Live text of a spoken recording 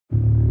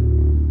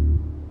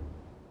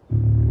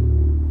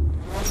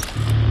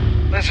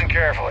Listen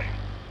carefully.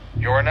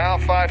 You are now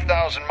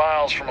 5,000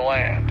 miles from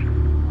land,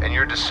 and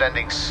you're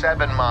descending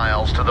 7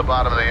 miles to the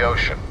bottom of the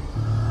ocean.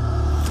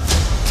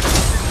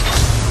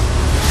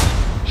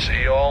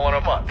 See you all in a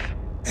month.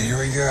 Here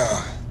we go.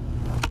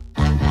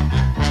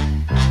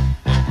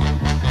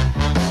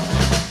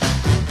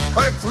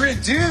 All right, we're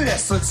gonna do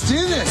this. Let's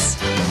do this.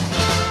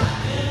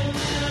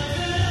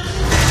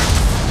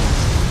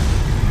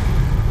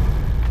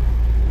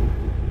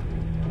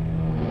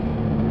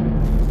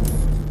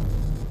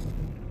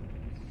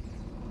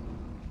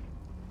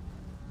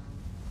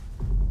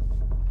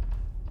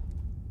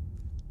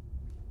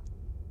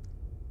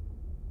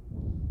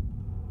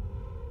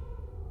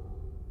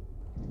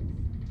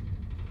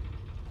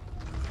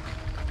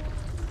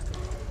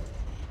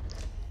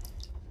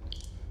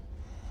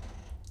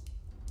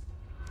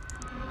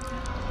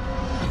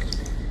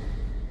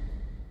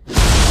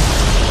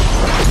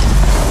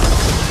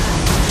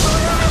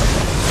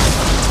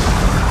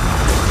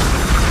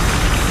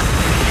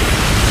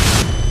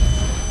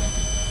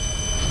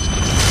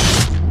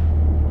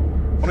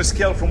 On a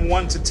scale from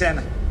 1 to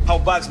 10, how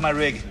bad's my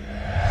rig?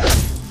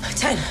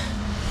 10.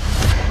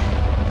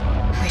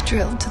 We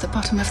drilled to the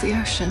bottom of the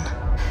ocean,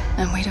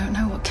 and we don't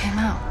know what came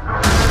out.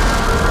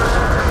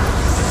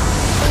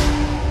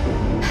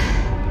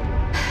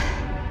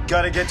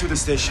 Gotta get to the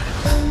station.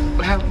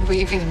 How would we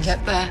even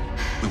get there?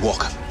 We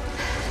walk.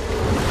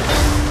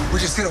 We're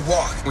just gonna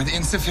walk with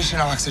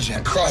insufficient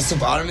oxygen across the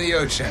bottom of the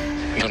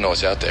ocean. You don't know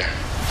what's out there.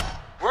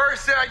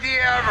 Worst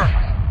idea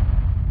ever.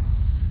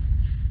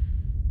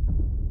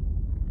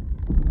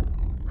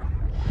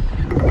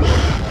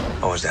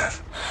 What was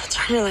that?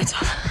 Turn your lights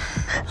off.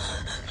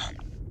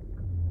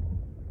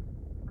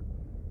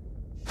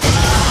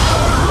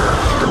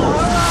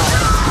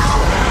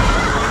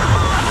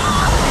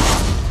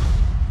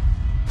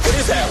 What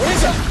is that? What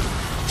is that?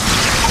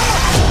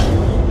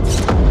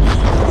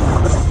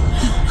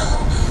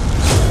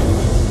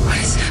 What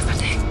is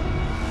happening?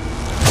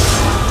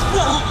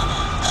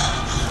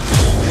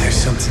 There's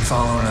something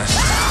following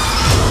us.